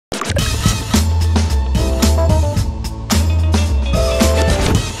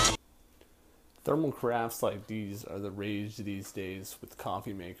Thermal carafes like these are the rage these days with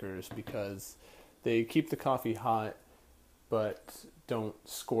coffee makers because they keep the coffee hot but don't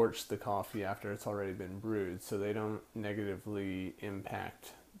scorch the coffee after it's already been brewed, so they don't negatively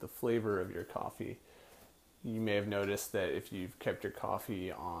impact the flavor of your coffee. You may have noticed that if you've kept your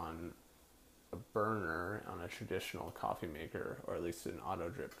coffee on a burner on a traditional coffee maker, or at least an auto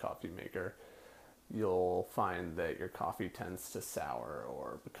drip coffee maker, you'll find that your coffee tends to sour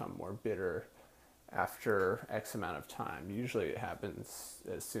or become more bitter after X amount of time. Usually it happens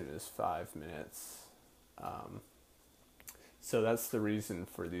as soon as 5 minutes. So that's the reason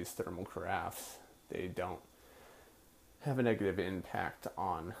for these thermal carafes. They don't have a negative impact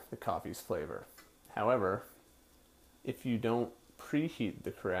on the coffee's flavor. However, if you don't preheat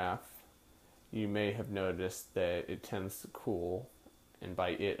the carafe, you may have noticed that it tends to cool, and by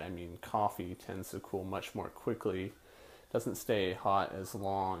it I mean coffee tends to cool much more quickly, doesn't stay hot as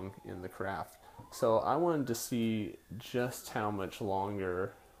long in the carafe. So I wanted to see just how much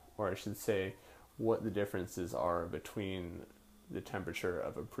longer, or I should say, what the differences are between the temperature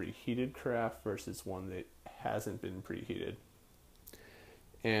of a preheated carafe versus one that hasn't been preheated.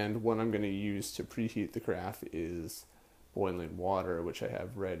 And what I'm going to use to preheat the carafe is boiling water, which I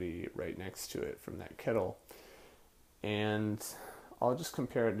have ready right next to it from that kettle. And I'll just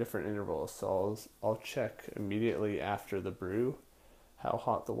compare at different intervals. So I'll check immediately after the brew how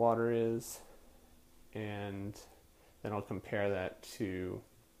hot the water is, and then I'll compare that to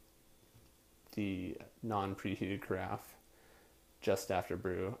the non-preheated carafe just after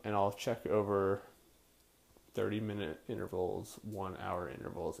brew, and I'll check over 30-minute intervals, 1-hour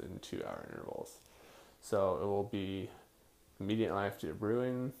intervals, and 2-hour intervals. So it will be immediately after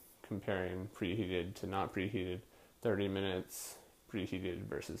brewing, comparing preheated to not preheated, 30 minutes preheated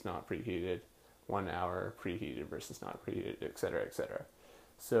versus not preheated, 1 hour preheated versus not preheated, etc., etc.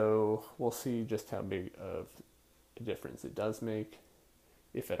 So we'll see just how big of a difference it does make,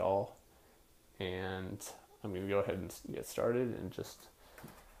 if at all. And I'm going to go ahead and get started and just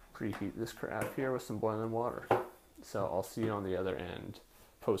preheat this carafe here with some boiling water. So I'll see you on the other end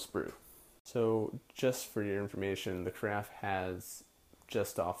post brew. So just for your information, the carafe has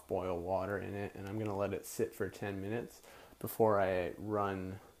just off boil water in it, and I'm going to let it sit for 10 minutes before I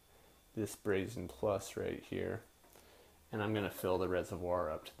run this Brazen Plus right here. And I'm going to fill the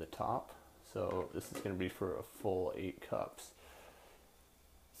reservoir up to the top. So this is going to be for a full 8 cups.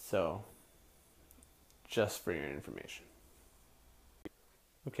 So just for your information.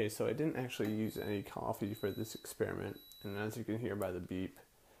 Okay, so I didn't actually use any coffee for this experiment, and as you can hear by the beep,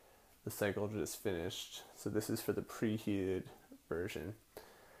 the cycle just finished. So this is for the preheated version.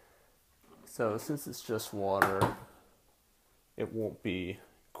 So since it's just water, it won't be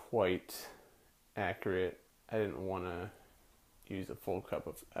quite accurate. I didn't want to use a full cup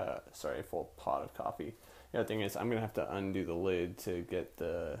of, a full pot of coffee. The other thing is I'm gonna have to undo the lid to get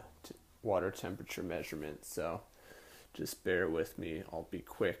the water temperature measurement, so just bear with me. I'll be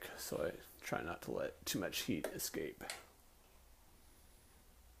quick so I try not to let too much heat escape.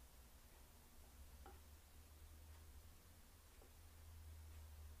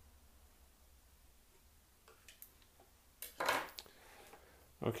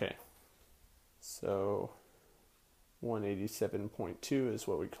 Okay, so 187.2 is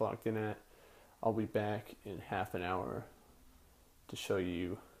what we clocked in at. I'll be back in half an hour to show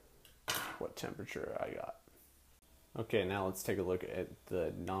you what temperature I got. Okay, now let's take a look at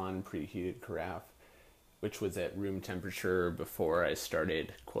the non-preheated carafe, which was at room temperature before I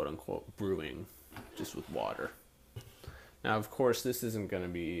started quote-unquote brewing, just with water. Now, of course, this isn't going to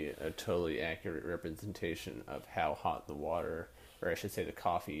be a totally accurate representation of how hot the water, or I should say the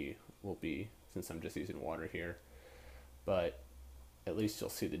coffee, will be, since I'm just using water here. But at least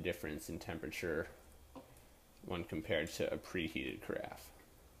you'll see the difference in temperature when compared to a preheated carafe.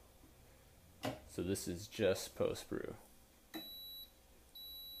 So this is just post-brew.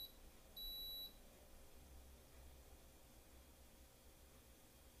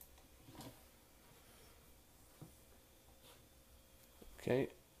 Okay,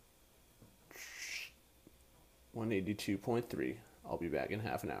 182.3. I'll be back in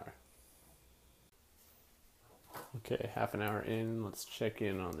half an hour. Okay, half an hour in, let's check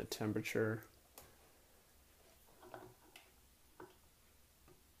in on the temperature.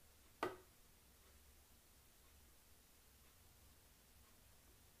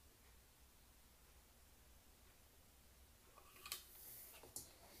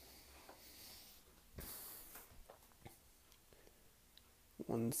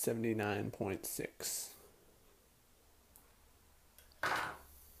 $179.6.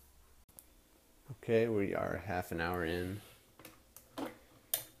 Okay, we are half an hour in.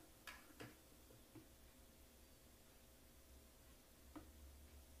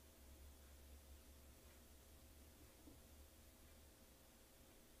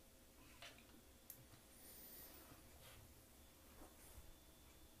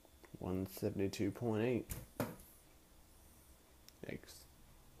 172.8. Thanks.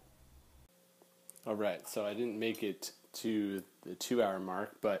 Alright, so I didn't make it to the 2 hour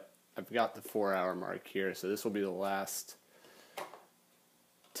mark, but I've got the 4 hour mark here, so this will be the last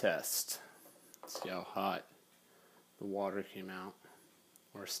test. Let's see how hot the water came out,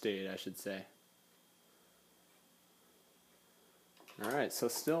 or stayed, I should say. Alright, so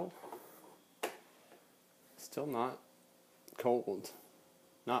still not cold.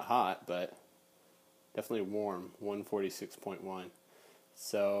 Not hot, but definitely warm, 146.1.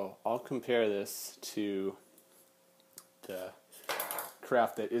 So I'll compare this to the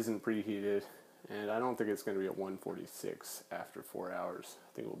carafe that isn't preheated, and I don't think it's going to be at 146 after 4 hours.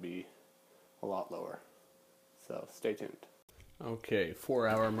 I think it will be a lot lower. So stay tuned. Okay, 4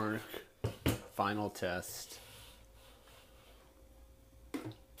 hour mark, final test.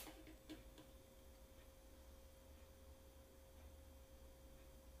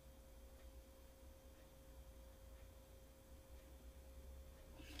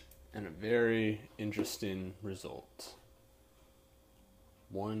 And a very interesting result.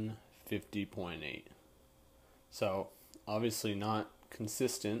 150.8. So obviously not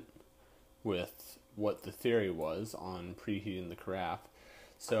consistent with what the theory was on preheating the carafe.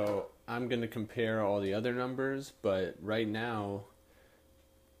 So I'm going to compare all the other numbers, but right now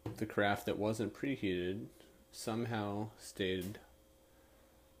the carafe that wasn't preheated somehow stayed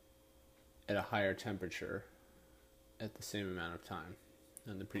at a higher temperature at the same amount of time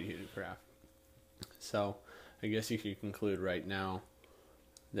than the preheated carafe. So I guess you could conclude right now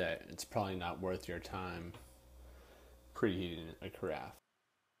that it's probably not worth your time preheating a carafe.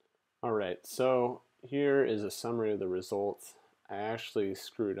 Alright, so here is a summary of the results. I actually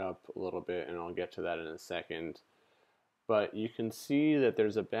screwed up a little bit, and I'll get to that in a second. But you can see that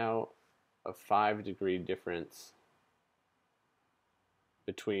there's about a 5-degree difference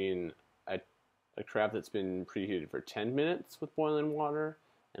between a carafe that's been preheated for 10 minutes with boiling water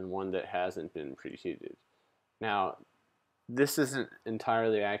and one that hasn't been preheated. Now, this isn't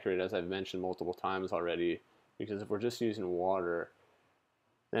entirely accurate, as I've mentioned multiple times already, because if we're just using water,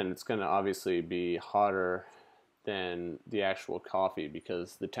 then it's going to obviously be hotter than the actual coffee,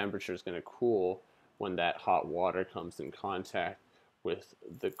 because the temperature is going to cool when that hot water comes in contact with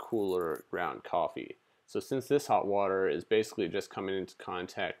the cooler ground coffee. So since this hot water is basically just coming into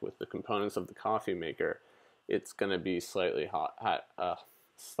contact with the components of the coffee maker, it's going to be slightly hotter.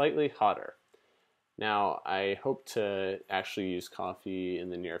 Now, I hope to actually use coffee in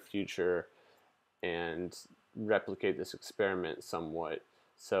the near future and replicate this experiment somewhat,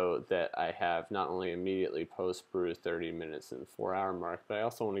 so that I have not only immediately post-brew 30 minutes in the 4 hour mark, but I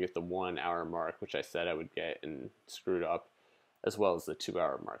also want to get the 1 hour mark, which I said I would get and screwed up, as well as the 2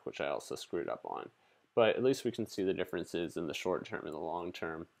 hour mark, which I also screwed up on. But at least we can see the differences in the short term and the long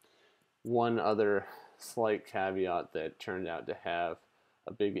term. One other slight caveat that turned out to have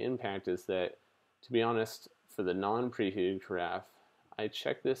a big impact is that, to be honest, for the non-preheated carafe, I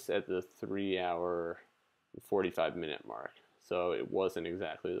checked this at the 3 hour 45 minute mark. So it wasn't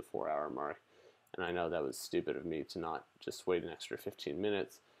exactly the 4 hour mark. And I know that was stupid of me to not just wait an extra 15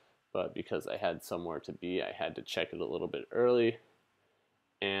 minutes, but because I had somewhere to be, I had to check it a little bit early.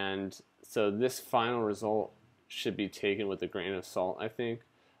 And so this final result should be taken with a grain of salt, I think.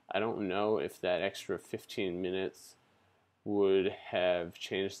 I don't know if that extra 15 minutes would have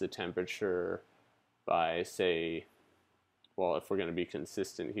changed the temperature by, say, well, if we're going to be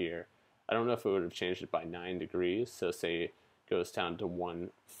consistent here, I don't know if it would have changed it by 9 degrees. So say it goes down to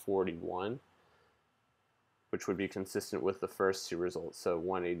 141, which would be consistent with the first two results. So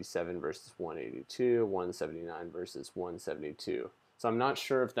 187 versus 182, 179 versus 172. So I'm not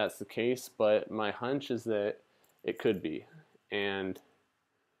sure if that's the case, but my hunch is that it could be. And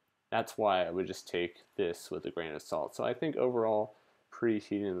that's why I would just take this with a grain of salt. So I think overall,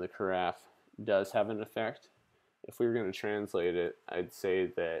 preheating the carafe does have an effect. If we were going to translate it, I'd say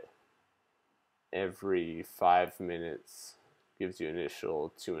that every 5 minutes gives you an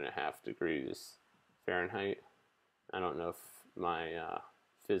initial 2.5 degrees Fahrenheit. I don't know if my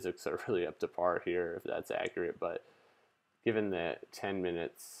physics are really up to par here, if that's accurate, but given that 10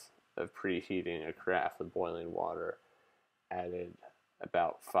 minutes of preheating a carafe with boiling water added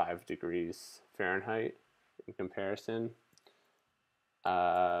about 5 degrees Fahrenheit in comparison,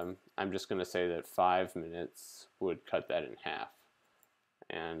 I'm just going to say that 5 minutes would cut that in half.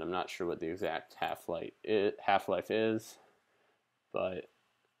 And I'm not sure what the exact half-life is, but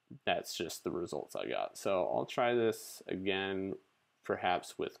that's just the results I got. So I'll try this again,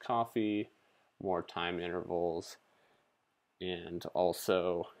 perhaps with coffee, more time intervals, and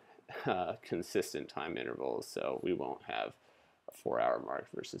also consistent time intervals, so we won't have a 4-hour mark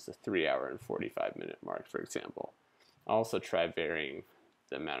versus a 3-hour and 45-minute mark, for example. I'll also try varying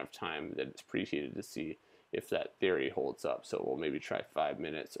the amount of time that it's preheated to see if that theory holds up. So we'll maybe try 5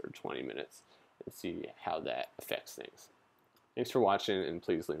 minutes or 20 minutes and see how that affects things. Thanks for watching, and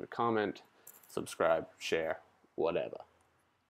please leave a comment, subscribe, share, whatever.